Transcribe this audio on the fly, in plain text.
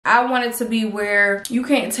I want it to be where you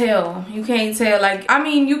can't tell. You can't tell. Like, I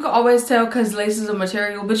mean, you can always tell because lace is a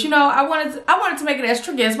material, but you know, I wanted to make it as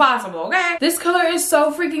tricky as possible, okay? This color is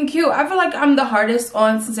so freaking cute. I feel like I'm the hardest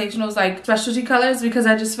on Sensationnel's like specialty colors because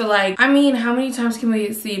I just feel like, I mean, how many times can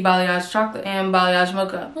we see balayage chocolate and balayage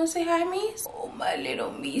mocha? Wanna say hi, Mies? Oh, my little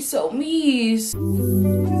miso Mies.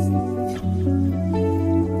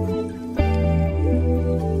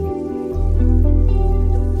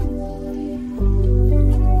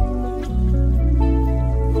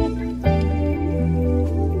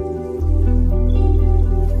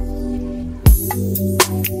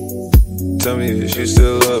 Tell me if you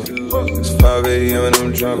still love me. It's 5 a.m. and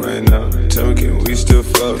I'm drunk right now. Tell me, can we still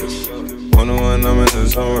fuck? One-on-one, I'm in the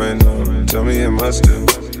zone right now. Tell me, am I still?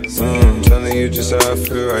 Telling you just how I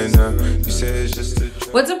feel right now. You say it's just a...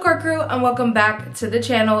 What's up, Court Crew, and welcome back to the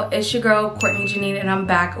channel. It's your girl, Courtney Janine, and I'm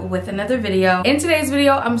back with another video. In today's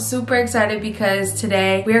video, I'm super excited because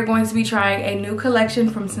today we are going to be trying a new collection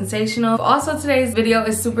from Sensationnel. Also, today's video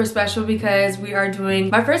is super special because we are doing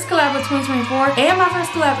my first collab of 2024 and my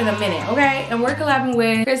first collab in a minute, okay? And we're collabing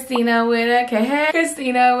with Christina with a K,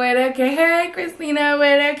 Christina with a K, Christina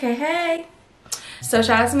with a K. So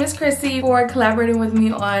shout out to Miss Chrissy for collaborating with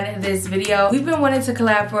me on this video. We've been wanting to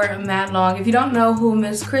collab for mad long. If you don't know who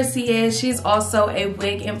Miss Chrissy is, she's also a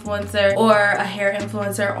wig influencer or a hair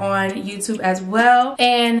influencer on YouTube as well.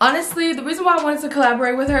 And honestly, the reason why I wanted to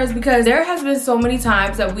collaborate with her is because there has been so many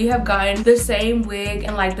times that we have gotten the same wig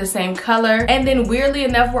and like the same color. And then weirdly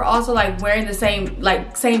enough, we're also like wearing the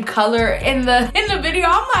same color in the video.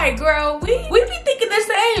 I'm like, girl, we be thinking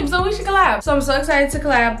the same, so we should collab. So I'm so excited to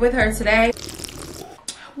collab with her today.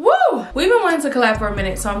 Woo! We've been wanting to collab for a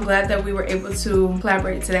minute, so I'm glad that we were able to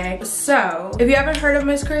collaborate today. So, if you haven't heard of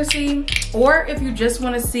Miss Chrissy, or if you just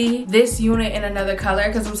want to see this unit in another color,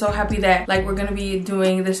 because I'm so happy that like we're gonna be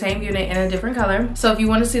doing the same unit in a different color. So if you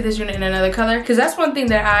want to see this unit in another color, because that's one thing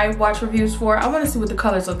that I watch reviews for, I want to see what the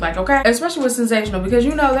colors look like, okay? Especially with Sensationnel, because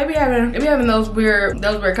you know they be having those weird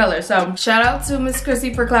colors. So shout out to Miss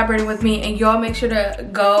Chrissy for collaborating with me, and y'all make sure to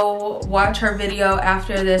go watch her video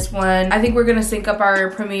after this one. I think we're gonna sync up our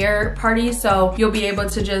premiere party, so you'll be able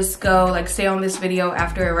to just go like stay on this video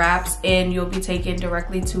after it wraps, and you'll be taken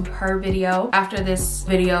directly to her video after this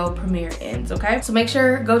video premiere ends, okay? So make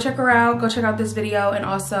sure, go check her out, go check out this video, and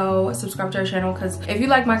also subscribe to her channel, because if you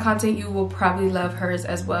like my content, you will probably love hers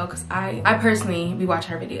as well, because I personally be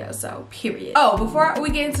watching her videos, so period. Oh, before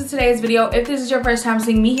we get into today's video, if this is your first time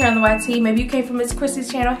seeing me here on the YT, maybe you came from Miss Chrissy's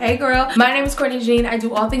channel, hey girl, my name is Courtney Jean. I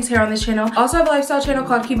do all things hair on this channel. Also have a lifestyle channel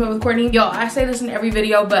called Keep It With Courtney. Yo, I say this in every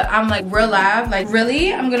video, but I'm like real live, like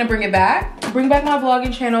really, I'm gonna bring it back. Bring back my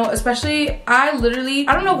vlogging channel, especially I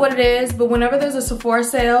don't know what it is, but whenever there's a Sephora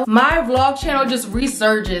sale, my vlog channel just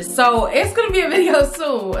resurges. So it's gonna be a video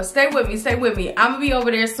soon. Stay with me, stay with me. I'm gonna be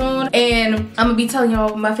over there soon, and I'm gonna be telling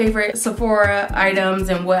y'all my favorite Sephora items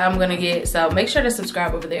and what I'm gonna get. So make sure to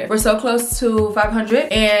subscribe over there. We're so close to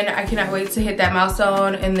 500, and I cannot wait to hit that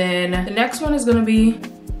milestone. And then the next one is gonna be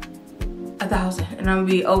 1,000, and I'm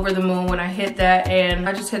gonna be over the moon when I hit that, and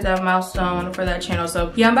I just hit that milestone for that channel.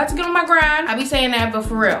 So yeah, I'm about to get on my grind. I be saying that, but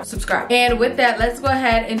for real, subscribe. And with that, let's go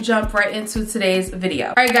ahead and jump right into today's video.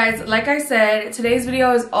 All right guys, like I said, today's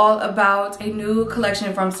video is all about a new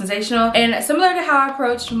collection from Sensationnel, and similar to how I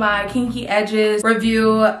approached my Kinky Edges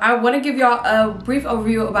review, I want to give y'all a brief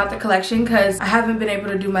overview about the collection because I haven't been able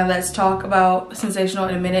to do my Let's Talk about Sensationnel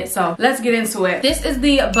in a minute, so let's get into it. This is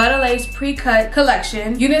the Butta Lace pre-cut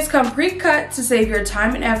collection. Units come pre-cut to save your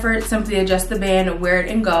time and effort. Simply adjust the band, wear it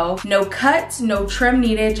and go. No cut, no trim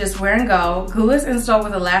needed, just wear and go. Glueless install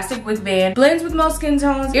with elastic wig band. Blends with most skin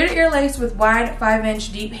tones. Ear-to-ear lace with wide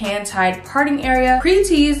 5-inch deep hand-tied parting area.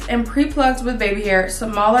 Pre-teased and pre-plucked with baby hair.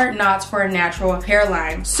 Smaller knots for a natural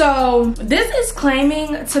hairline. So this is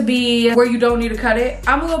claiming to be where you don't need to cut it.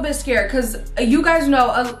 I'm a little bit scared because you guys know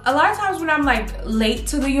a lot of times when I'm like late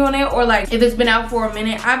to the unit, or like if it's been out for a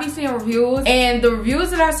minute, I be seeing reviews, and the reviews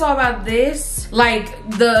that I saw about this, like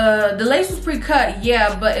the lace was pre-cut,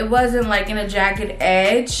 yeah, but it wasn't like in a jagged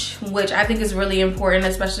edge, which I think is really important,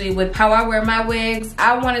 especially with how I wear my wigs.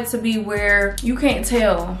 I want it to be where you can't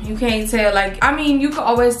tell. You can't tell. Like, I mean, you can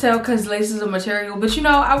always tell because lace is a material, but you know,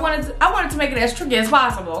 I wanted to make it as tricky as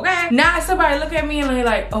possible, okay? Not somebody look at me and they're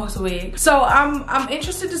like, oh, it's a wig. So I'm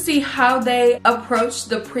interested to see how they approach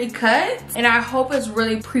the pre-cut, and I hope it's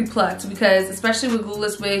really pre-plucked, because especially with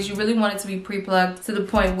glueless wigs, you really want it to be pre-plucked to the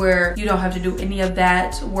point where you don't have to do any of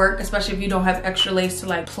that work, especially if you don't have extra lace to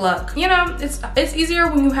like pluck. You know, it's easier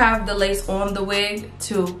when you have the lace on the wig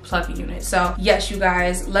to pluck a unit. So yes, you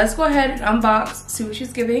guys, let's go ahead and unbox, see what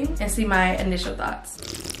she's giving, and see my initial thoughts.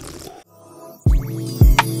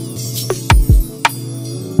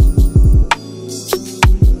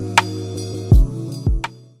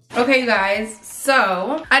 Okay guys,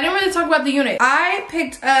 so I didn't really talk about the unit. I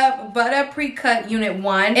picked up Butta Pre-Cut Unit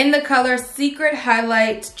 1 in the color Secret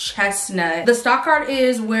Highlight Chestnut. The stock card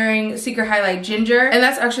is wearing Secret Highlight Ginger, and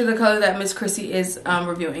that's actually the color that Miss Chrissy is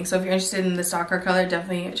reviewing. So if you're interested in the stock card color,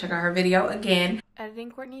 definitely check out her video again. Editing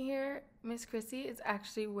Courtney here. Miss Chrissy is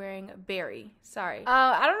actually wearing berry. Sorry.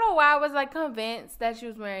 I don't know why I was like convinced that she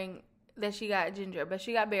was wearing, that she got ginger, but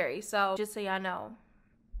she got berry. So just so y'all know.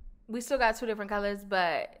 We still got two different colors,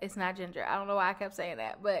 but it's not ginger. I don't know why I kept saying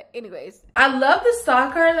that, but anyways. I love the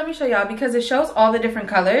stock card. Let me show y'all because it shows all the different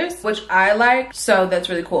colors, which I like. So that's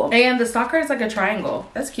really cool. And the stock card is like a triangle.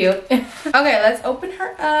 That's cute. Okay, let's open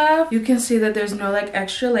her up. You can see that there's no like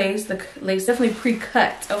extra lace. The lace definitely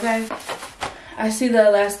pre-cut, okay? I see the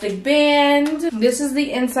elastic band. This is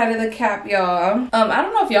the inside of the cap, y'all. I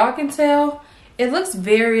don't know if y'all can tell. It looks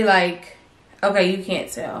very like, okay, you can't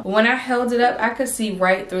tell. When I held it up, I could see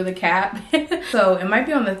right through the cap. So it might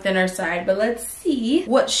be on the thinner side, but let's see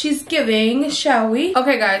what she's giving, shall we?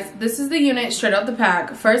 Okay guys, this is the unit straight out the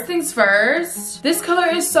pack. First things first, this color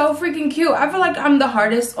is so freaking cute. I feel like I'm the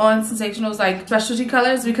hardest on Sensational's like specialty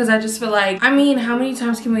colors because I just feel like, I mean, how many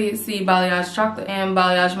times can we see balayage chocolate and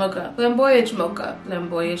balayage mocha,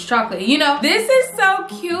 flamboyage chocolate, you know? This is so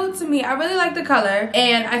cute to me. I really like the color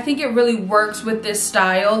and I think it really works with this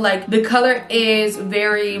style. Like the color is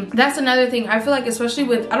very, that's another thing I feel like, especially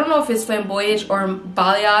with, I don't know if it's flamboyage or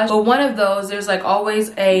balayage, but one of those, there's like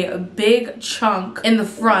always a big chunk in the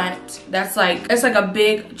front that's like, it's like a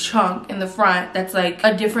big chunk in the front that's like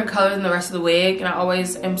a different color than the rest of the wig, and I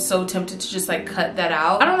always am so tempted to just like cut that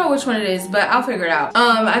out. I don't know which one it is, but I'll figure it out.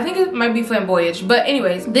 I think it might be flamboyage, but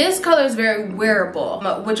anyways, this color is very wearable,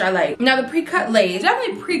 which I like. Now the pre-cut lace,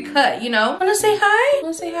 definitely pre-cut, you know. Wanna say hi?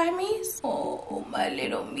 Wanna say hi, Mies? Oh, my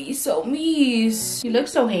little Miso Mies. You look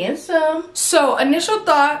so handsome. So initial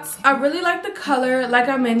thoughts, I really like the color. Like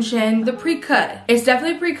I mentioned, the pre-cut, it's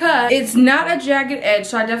definitely pre-cut. It's not a jagged edge,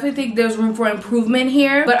 so I definitely think there's room for improvement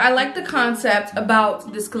here, but I like the concept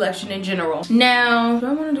about this collection in general. Now, do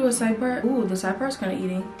I want to do a side part? Ooh, the side part's kind of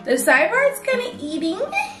eating. The side part's kind of eating.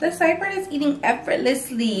 The side part is eating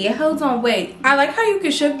effortlessly. Hold on, wait. I like how you can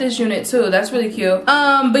shift this unit too. That's really cute.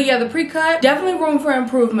 But yeah, the pre-cut, definitely room for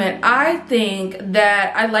improvement. I think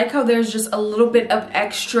that I like how there's just a little bit of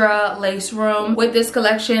extra lace room with this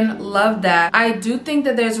collection. Love that. I do think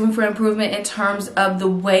that there's room for improvement in terms of the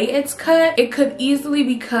way it's cut. It could easily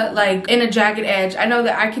be cut like in a jagged edge. I know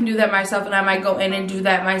that I can do that myself and I might go in and do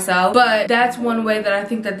that myself, but that's one way that I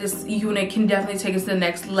think that this unit can definitely take us to the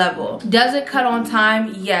next level. Does it cut on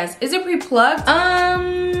time? Yes. Is it pre-plucked?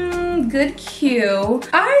 Good cue.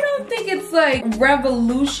 I don't think it's like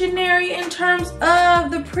revolutionary in terms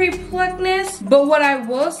of the pre-pluckedness, but what I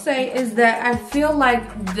will say is that I feel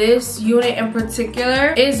like this unit in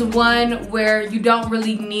particular is one where you don't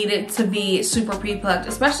really need it to be super pre-plucked,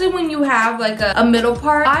 especially when you have like a middle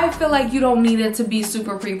part. I feel like you don't need it to be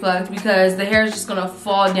super pre-plucked because the hair is just gonna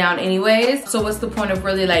fall down anyways, so what's the point of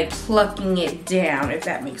really like plucking it down, if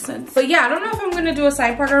that makes sense? But yeah, I don't know if I'm gonna do a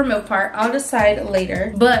side part or a middle part. I'll decide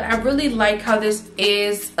later, but I really like how this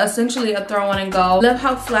is essentially a throw on and go. Love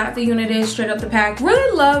how flat the unit is straight up the pack.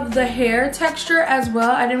 Really love the hair texture as well.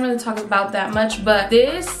 I didn't really talk about that much, but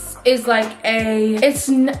this is like a,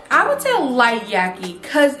 I would say a light yaki,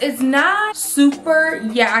 because it's not super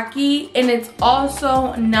yaki and it's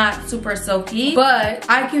also not super silky, but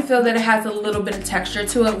I can feel that it has a little bit of texture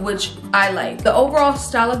to it, which I like. The overall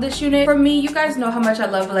style of this unit, for me, you guys know how much I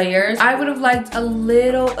love layers. I would have liked a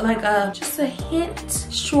little, like just a hint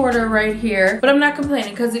shorter right here, but I'm not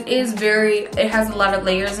complaining because it is it has a lot of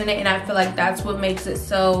layers in it, and I feel like that's what makes it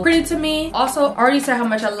so pretty to me. Also, already said how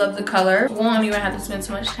much I love the color. Won't even have to spend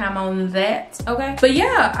too much time on that, okay? But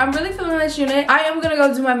yeah, I'm really feeling this unit. I am gonna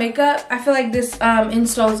go do my makeup. I feel like this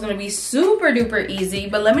install is gonna be super duper easy,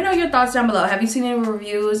 but let me know your thoughts down below. Have you seen any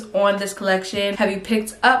reviews on this collection? Have you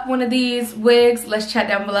picked up one of these wigs? Let's chat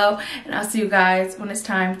down below, and I'll see you guys when it's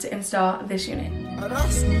time to install this unit. Yeah,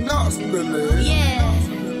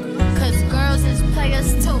 cause girls is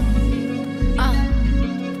players too.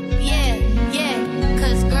 Yeah,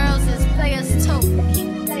 cause girls is players too.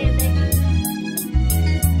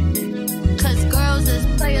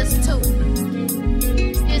 Players too.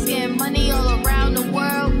 Just getting money all around the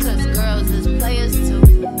world, cause girls is players too.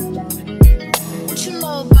 What you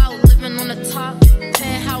know about living on the top?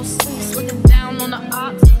 Penthouse suites, looking down on the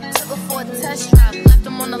ops. Took her for a test drive, left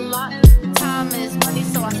them on the lot. Time is money,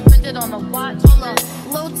 so I spend it on a watch. Hold up,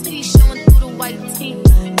 low titty showing through the white tee.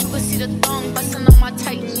 You can see the thong busting on my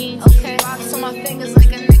tight knee. Okay, rocks on my fingers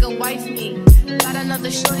like a nigga wife me. Got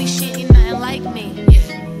another shorty, she ain't nothing like me.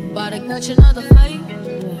 Yeah. About to catch another fight.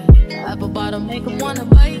 Apple bottom make 'em wanna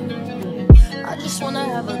bite. I just wanna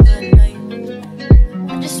have a good night.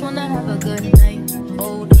 I just wanna have a good night.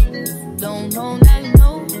 Hold up, don't know, now you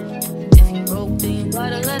know. If you broke, then you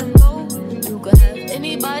gotta let him go. You could have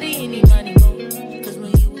anybody, any money, go. Cause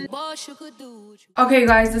when you a boss, you could do what you. Okay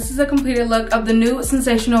guys, this is a completed look of the new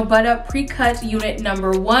Sensational Butta pre-cut unit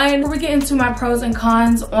number 1. Before we get into my pros and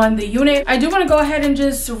cons on the unit, I do want to go ahead and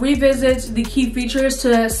just revisit the key features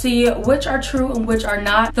to see which are true and which are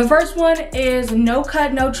not. The first one is no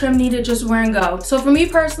cut, no trim needed, just wear and go. So for me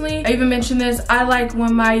personally, I even mentioned this, I like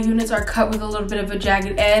when my units are cut with a little bit of a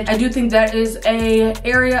jagged edge. I do think that is a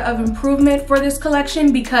area of improvement for this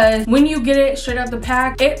collection because when you get it straight out the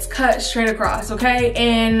pack, it's cut straight across, okay?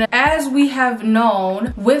 And as we have known,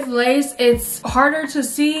 with lace, it's harder to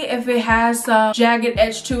see if it has some jagged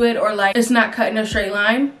edge to it or like it's not cut in a straight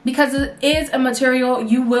line. Because it is a material,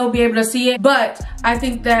 you will be able to see it, but I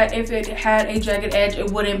think that if it had a jagged edge,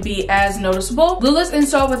 it wouldn't be as noticeable. Glueless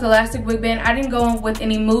install with elastic wig band. I didn't go in with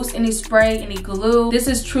any mousse, any spray, any glue. This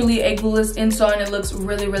is truly a glueless install and it looks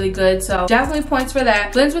really, really good. So definitely points for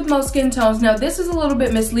that. Blends with most skin tones. Now this is a little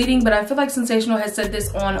bit misleading, but I feel like Sensational has said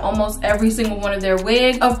this on almost every single one of their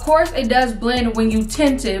wigs. Of course, it does blend when you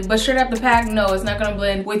tint it, but straight out the pack, no, it's not gonna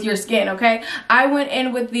blend with your skin, okay? I went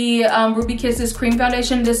in with the Ruby Kisses cream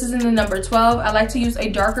foundation. This is in the number 12. I like to use a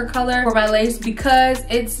darker color for my lace because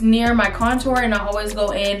it's near my contour and I always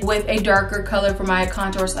go in with a darker color for my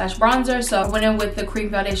contour slash bronzer. So I went in with the cream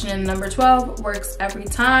foundation in the number 12. Works every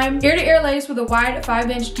time. Ear to ear lace with a wide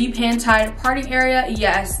 5-inch deep hand tied parting area.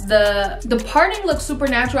 Yes, the parting looks super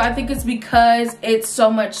natural. I think it's because it's so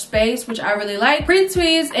much space, which I really like.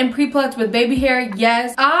 Pre-tweezed and pre-plucked with baby hair.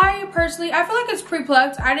 Yes, I personally, I feel like it's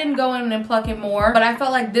pre-plucked. I didn't go in and pluck it more, but I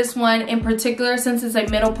felt like this one in particular, since it's a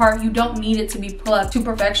middle part, you don't need it to be plucked to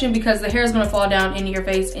perfection because the hair is going to fall down into your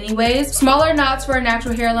face anyways. Smaller knots for a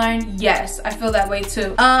natural hairline. Yes, I feel that way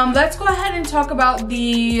too. Let's go ahead and talk about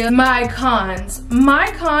my cons.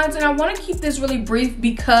 My cons, and I want to keep this really brief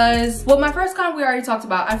because, well, my first con we already talked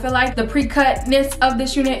about. I feel like the pre-cutness of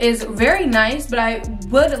this unit is very nice, but I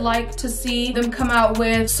would like to see them come out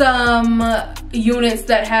with some units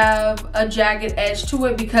that have a jagged edge to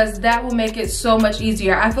it because that will make it so much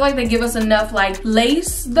easier. I feel like they give us enough like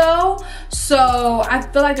lace though, so I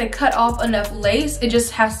feel like they cut off enough lace. It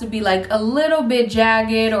just has to be like a little bit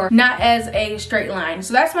jagged or not as a straight line.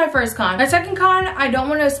 So that's my first con. My second con, I don't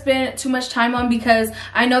want to spend too much time on because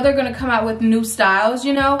I know they're going to come out with new styles,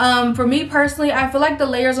 you know. For me personally, I feel like the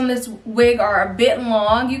layers on this wig are a bit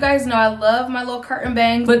long. You guys know I love my little curtain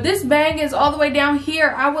bang, but this bang is all the way down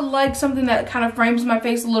here. I would like something that kind of frames my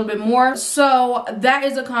face a little bit more. So that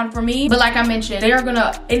is a con for me. But like I mentioned, they are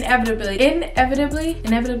gonna inevitably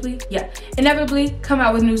come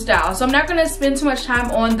out with new styles. So I'm not gonna spend too much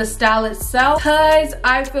time on the style itself because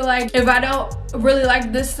I feel like if I don't really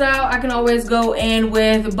like this style, I can always go in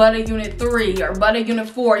with Butta Unit 3 or Butta Unit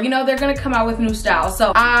 4. You know, they're gonna come out with new styles.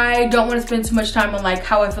 So I don't want to spend too much time on like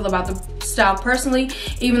how I feel about the style personally,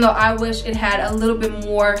 even though I wish it had a little bit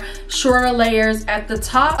more shorter layers at the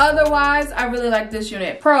top. Otherwise, I really like this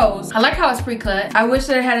unit. Pros, I like how it's pre-cut. I wish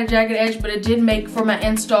that it had a jagged edge, but it did make for my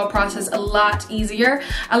install process a lot easier.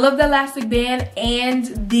 I love the elastic band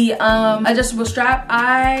and the adjustable strap.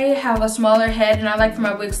 I have a smaller head and I like for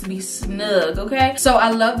my wigs to be snug, okay? So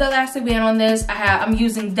I love the elastic band on this. I'm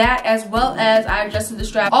using that as well as I adjusted the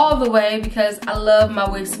strap all the way because I love my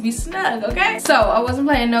wigs to be snug, okay? So I wasn't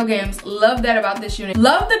playing no games. Love that about this unit.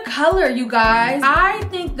 Love the color, you guys. I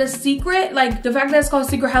think the secret, like the fact that it's called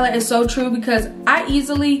secret highlight is so true because I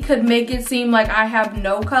easily could make it seem like I have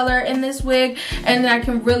no color in this wig and then I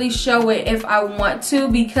can really show it if I want to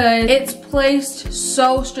because it's placed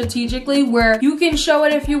so strategically where you can show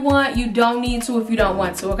it if you want, you don't need to if you don't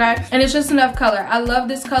want to, okay? And it's just enough color. I love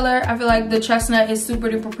this color. I feel like the chestnut is super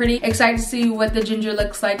duper pretty. Excited to see what the ginger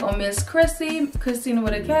looks like on Miss Christina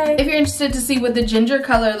with a K. If you're interested to see what the ginger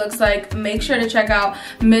color looks like, make sure to check out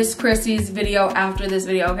Miss Chrissy's video after this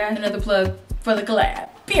video, okay? Another plug for the collab.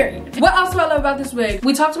 Period. What else do I love about this wig?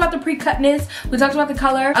 We talked about the pre-cutness. We talked about the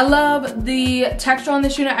color. I love the texture on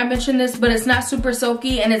this unit. I mentioned this, but it's not super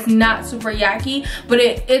silky and it's not super yucky, but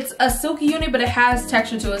it's a silky unit, but it has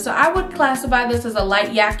texture to it. So I would classify this as a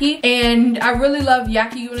light yucky, and I really love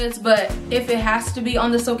yucky units, but if it has to be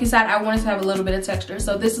on the silky side, I want it to have a little bit of texture.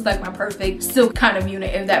 So this is like my perfect silk kind of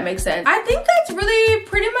unit, if that makes sense. I think that's really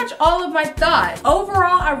pretty much all of my thoughts.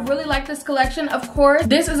 Overall, I really like this collection. Of course,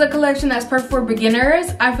 this is a collection that's perfect for beginners.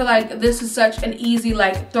 I feel like this is such an easy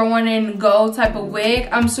like throw on and go type of wig.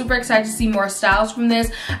 I'm super excited to see more styles from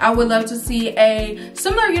this. I would love to see a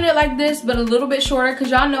similar unit like this but a little bit shorter,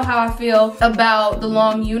 because y'all know how I feel about the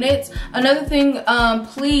long units. Another thing,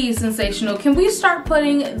 please Sensational, can we start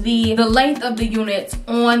putting the length of the units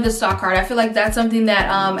on the stock card? I feel like that's something that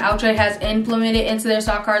Outre has implemented into their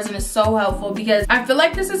stock cards, and it's so helpful because I feel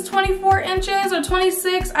like this is 24 inches or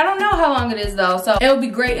 26. I don't know how long it is though, so it would be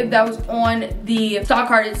great if that was on the stock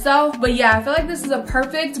card itself. But yeah, I feel like this is a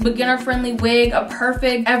perfect beginner friendly wig, a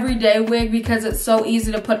perfect everyday wig because it's so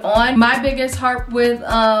easy to put on. My biggest harp with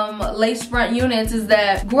lace front units is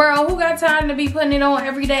that, girl, who got time to be putting it on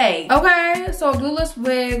every day? Okay, so a glueless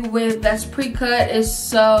wig with that's pre-cut is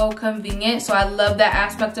so convenient, so I love that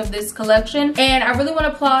aspect of this collection. And I really want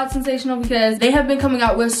to applaud Sensational because they have been coming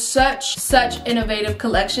out with such innovative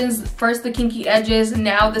collections. First the kinky edges,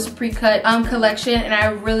 now this pre-cut collection, and I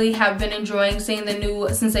really have been enjoying seeing the new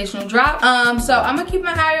Sensational drop. So I'm gonna keep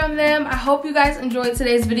my eye on them. I hope you guys enjoyed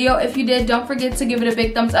today's video. If you did, don't forget to give it a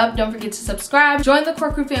big thumbs up. Don't forget to subscribe. Join the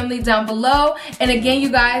Core Crew family down below. And again, you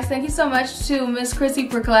guys, thank you so much to Miss Chrissy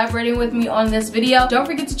for collaborating with me on this video. Don't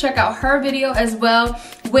forget to check out her video as well,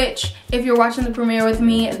 which if you're watching the premiere with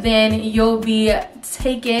me, then you'll be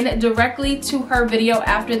taken directly to her video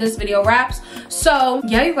after this video wraps. So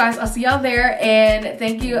yeah, you guys, I'll see y'all there, and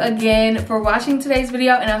thank you again for watching today's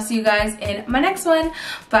video, and I'll see you guys in my next one.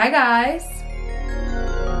 Bye guys.